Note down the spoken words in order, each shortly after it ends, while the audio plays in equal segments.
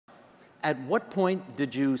At what point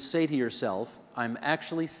did you say to yourself, I'm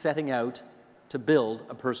actually setting out to build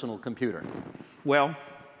a personal computer? Well,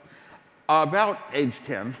 about age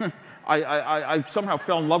 10, I somehow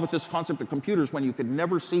fell in love with this concept of computers when you could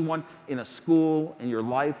never see one in a school in your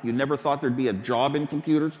life. You never thought there'd be a job in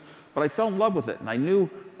computers. But I fell in love with it, and I knew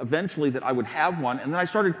eventually that I would have one, and then I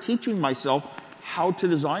started teaching myself how to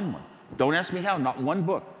design one. Don't ask me how, not one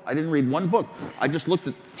book. I didn't read one book. I just looked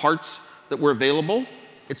at parts that were available.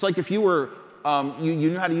 It's like if you were, you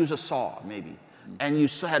knew how to use a saw, maybe, and you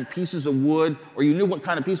had pieces of wood, or you knew what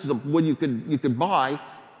kind of pieces of wood you could buy,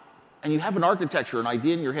 and you have an architecture, an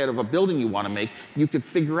idea in your head of a building you want to make, you could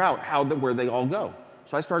figure out where they all go.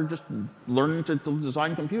 So I started just learning to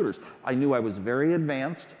design computers. I knew I was very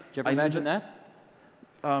advanced. Did you ever imagine that?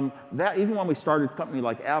 Even when we started a company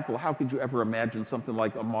like Apple, how could you ever imagine something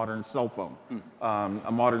like a modern cell phone,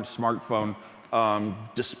 a modern smartphone,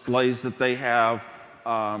 displays that they have,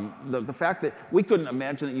 the fact that we couldn't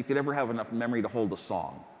imagine that you could ever have enough memory to hold a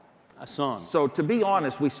song. A song. So to be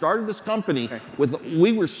honest, we started this company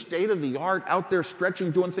we were state of the art, out there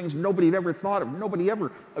stretching, doing things nobody had ever thought of, nobody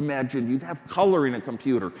ever imagined. You'd have color in a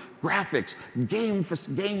computer, graphics,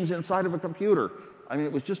 games inside of a computer. I mean,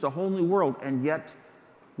 it was just a whole new world, and yet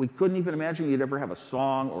we couldn't even imagine you'd ever have a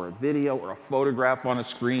song or a video or a photograph on a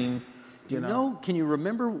screen. Can you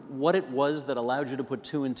remember what it was that allowed you to put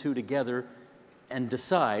two and two together and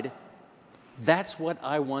decide, that's what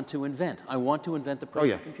I want to invent. I want to invent the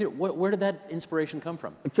personal computer. Where did that inspiration come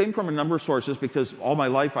from? It came from a number of sources, because all my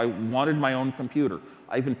life I wanted my own computer.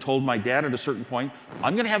 I even told my dad at a certain point,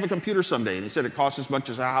 I'm going to have a computer someday. And he said, it costs as much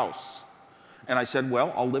as a house. And I said,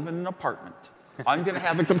 well, I'll live in an apartment. I'm going to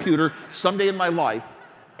have a computer someday in my life.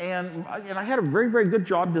 And I had a very, very good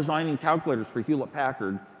job designing calculators for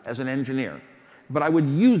Hewlett-Packard as an engineer. But I would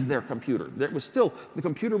use their computer. The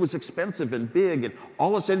computer was expensive and big, and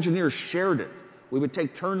all us engineers shared it. We would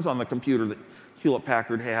take turns on the computer that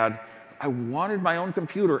Hewlett-Packard had. I wanted my own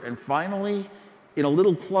computer, and finally, in a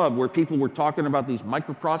little club where people were talking about these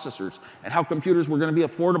microprocessors and how computers were going to be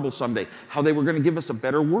affordable someday, how they were going to give us a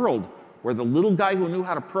better world, where the little guy who knew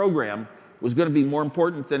how to program was going to be more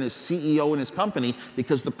important than his CEO and his company,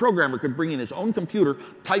 because the programmer could bring in his own computer,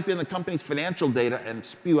 type in the company's financial data, and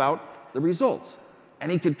spew out the results.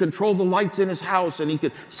 And he could control the lights in his house, and he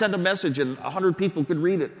could send a message, and 100 people could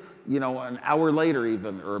read it, an hour later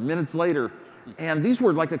even, or minutes later. And these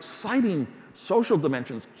were like exciting social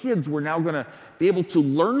dimensions. Kids were now going to be able to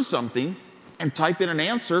learn something and type in an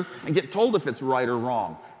answer and get told if it's right or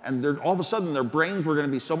wrong. And all of a sudden, their brains were going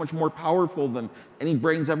to be so much more powerful than any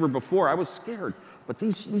brains ever before. I was scared. But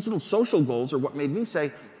these little social goals are what made me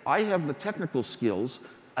say, I have the technical skills.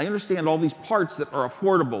 I understand all these parts that are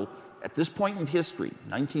affordable at this point in history,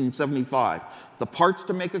 1975. The parts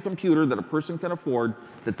to make a computer that a person can afford,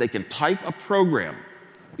 that they can type a program,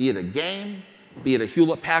 be it a game, be it a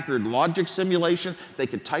Hewlett-Packard logic simulation, they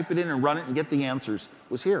could type it in and run it and get the answers,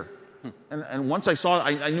 was here. And once I saw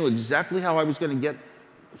it, I knew exactly how I was going to get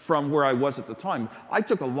from where I was at the time. I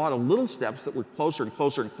took a lot of little steps that were closer and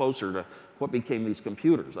closer and closer to what became these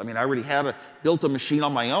computers. I mean, I already had built a machine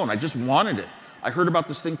on my own. I just wanted it. I heard about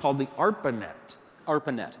this thing called the ARPANET.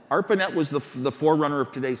 ARPANET. ARPANET was the forerunner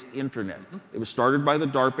of today's internet. It was started by the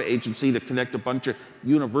DARPA agency to connect a bunch of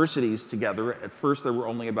universities together. At first, there were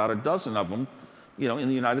only about a dozen of them, in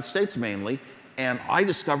the United States mainly. And I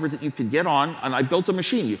discovered that you could get on, and I built a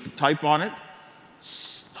machine. You could type on it,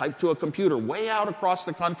 type to a computer way out across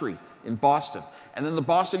the country in Boston. And then the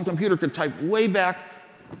Boston computer could type way back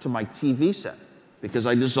to my TV set, because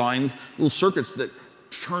I designed little circuits that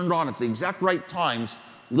turned on at the exact right times,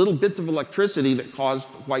 little bits of electricity that caused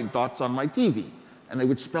white dots on my TV. And they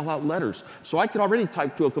would spell out letters. So I could already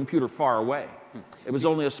type to a computer far away. It was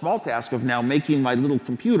only a small task of now making my little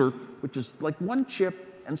computer, which is like one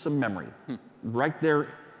chip and some memory, right there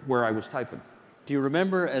where I was typing. Do you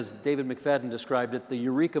remember, as David McFadden described it, the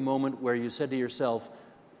eureka moment where you said to yourself,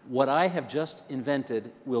 what I have just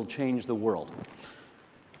invented will change the world?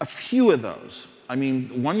 A few of those. I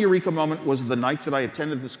mean, one eureka moment was the night that I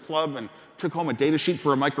attended this club and took home a data sheet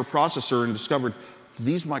for a microprocessor and discovered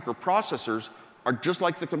these microprocessors are just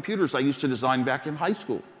like the computers I used to design back in high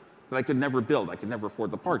school that I could never build. I could never afford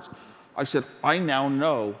the parts. I said, I now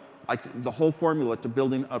know the whole formula to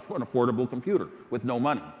building an affordable computer with no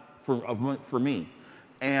money for me.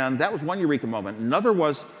 And that was one eureka moment. Another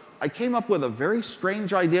was, I came up with a very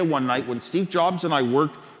strange idea one night when Steve Jobs and I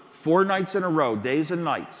worked 4 nights in a row, days and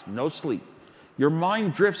nights, no sleep. Your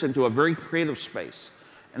mind drifts into a very creative space.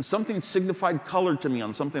 And something signified color to me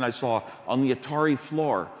on something I saw on the Atari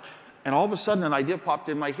floor. And all of a sudden, an idea popped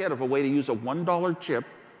in my head of a way to use a $1 chip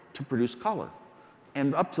to produce color.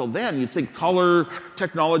 And up till then, you'd think color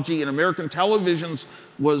technology in American televisions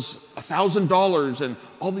was $1,000 and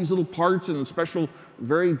all these little parts and special,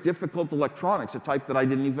 very difficult electronics, a type that I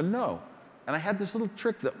didn't even know. And I had this little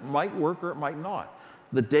trick that might work or it might not.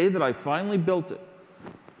 The day that I finally built it,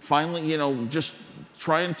 finally, you know, just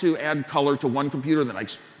trying to add color to one computer, and then I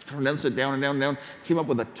condensed it down and down and down, came up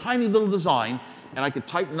with a tiny little design, and I could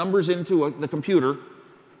type numbers into the computer,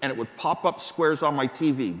 and it would pop up squares on my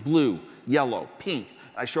TV, blue, yellow, pink.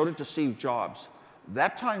 I showed it to Steve Jobs.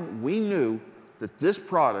 That time we knew that this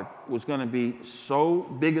product was going to be so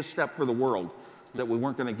big a step for the world that we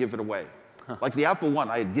weren't going to give it away. Like the Apple I,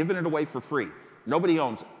 I had given it away for free. Nobody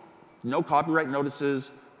owns it. No copyright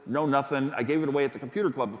notices, no nothing. I gave it away at the computer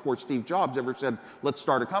club before Steve Jobs ever said, let's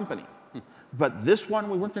start a company. But this one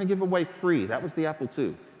we weren't going to give away free. That was the Apple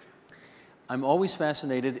II. I'm always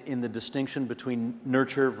fascinated in the distinction between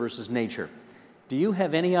nurture versus nature. Do you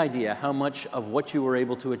have any idea how much of what you were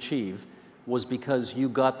able to achieve was because you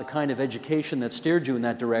got the kind of education that steered you in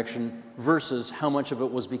that direction versus how much of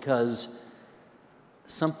it was because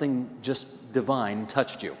something just divine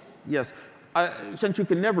touched you? Yes. Since you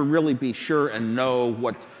can never really be sure and know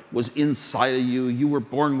what was inside of you, you were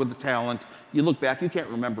born with the talent. You look back, you can't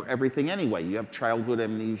remember everything anyway. You have childhood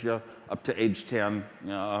amnesia up to age 10,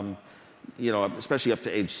 you know, especially up to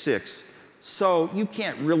age 6. So you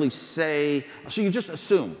can't really say, so you just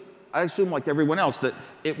assume. I assume, like everyone else, that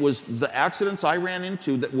it was the accidents I ran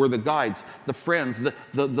into that were the guides, the friends,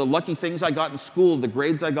 the lucky things I got in school, the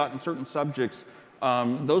grades I got in certain subjects.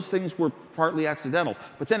 Those things were partly accidental.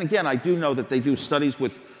 But then again, I do know that they do studies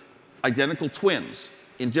with identical twins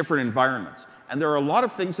in different environments. And there are a lot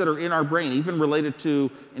of things that are in our brain, even related to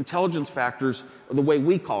intelligence factors, or the way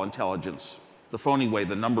we call intelligence, the phony way,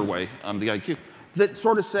 the number way, the IQ, that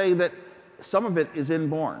sort of say that some of it is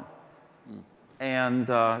inborn. And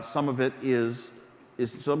some of it is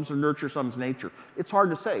some's nurture, some's nature. It's hard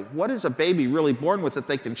to say. What is a baby really born with that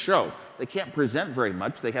they can show? They can't present very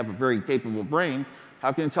much. They have a very capable brain.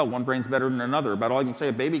 How can you tell one brain's better than another? About all you can say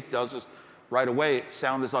a baby does is right away,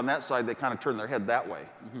 sound is on that side, they kind of turn their head that way.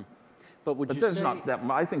 Mm-hmm. But would you there's say... not that,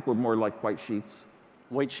 I think we're more like white sheets.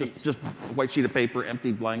 White sheets. Just a white sheet of paper,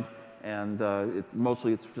 empty, blank, and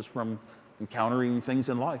mostly it's just from encountering things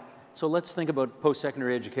in life. So let's think about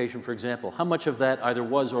post-secondary education, for example. How much of that either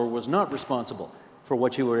was or was not responsible for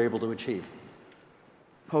what you were able to achieve?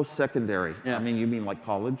 Post-secondary? Yeah. I mean, you mean like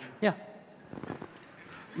college? Yeah.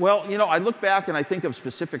 Well, you know, I look back and I think of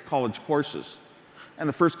specific college courses. And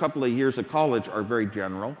the first couple of years of college are very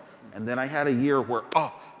general. And then I had a year where,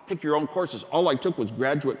 pick your own courses. All I took was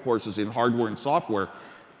graduate courses in hardware and software.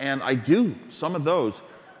 And I do some of those.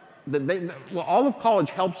 Well, all of college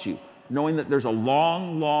helps you, knowing that there's a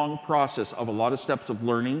long, long process of a lot of steps of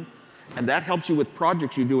learning. And that helps you with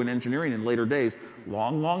projects you do in engineering in later days.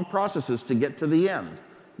 Long, long processes to get to the end.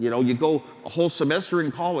 You know, you go a whole semester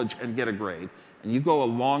in college and get a grade. And you go a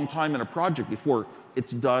long time in a project before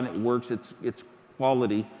it's done, it works, it's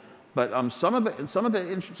quality. But some of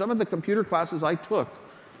the computer classes I took,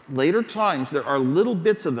 later times, there are little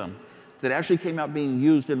bits of them that actually came out being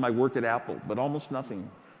used in my work at Apple, but almost nothing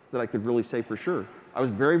that I could really say for sure. I was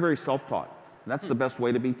very, very self-taught. And that's the best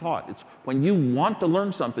way to be taught. It's when you want to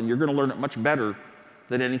learn something, you're going to learn it much better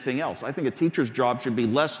than anything else. I think a teacher's job should be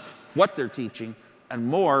less what they're teaching and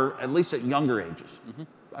more, at least at younger ages. Mm-hmm.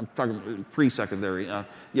 I'm talking pre-secondary.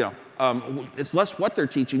 It's less what they're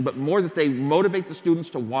teaching, but more that they motivate the students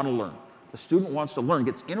to want to learn. The student wants to learn,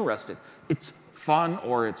 gets interested. It's fun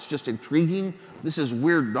or it's just intriguing. This is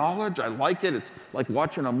weird knowledge. I like it. It's like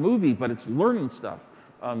watching a movie, but it's learning stuff.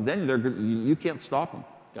 Then you can't stop them.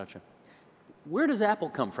 Gotcha. Where does Apple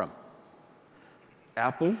come from?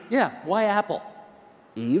 Apple? Yeah, why Apple?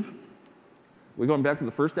 Eve? We going back to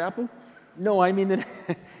the first Apple? No, I mean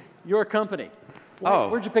your company.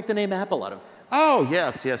 Where'd you pick the name Apple out of? Oh,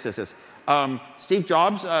 yes. Steve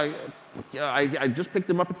Jobs, I just picked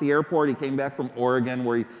him up at the airport. He came back from Oregon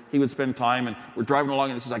where he would spend time, and we're driving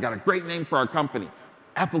along, and he says, I got a great name for our company,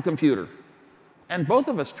 Apple Computer. And both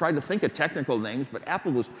of us tried to think of technical names, but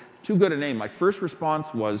Apple was too good a name. My first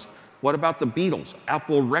response was, what about the Beatles?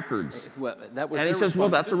 Apple Records. Well, that was and he says, well,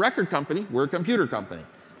 that's a record company. We're a computer company.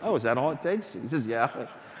 Oh, is that all it takes? He says, yeah.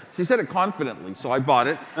 So he said it confidently, so I bought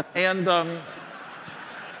it. And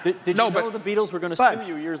did you know the Beatles were going to sue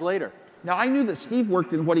you years later? Now, I knew that Steve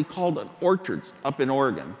worked in what he called orchards up in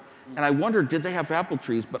Oregon. And I wondered, did they have apple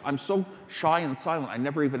trees? But I'm so shy and silent, I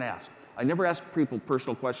never even asked. I never asked people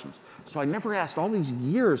personal questions. So I never asked. All these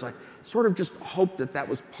years, I sort of just hoped that that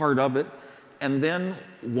was part of it. And then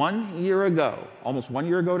 1 year ago, almost 1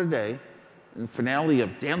 year ago today, in the finale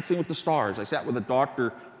of Dancing with the Stars, I sat with a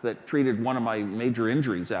doctor that treated one of my major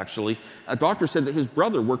injuries, actually. A doctor said that his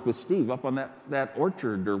brother worked with Steve up on that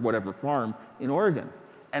orchard or whatever farm in Oregon.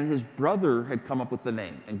 And his brother had come up with the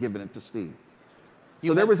name and given it to Steve.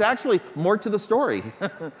 So there was actually more to the story.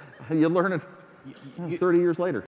 You learn it 30 years later.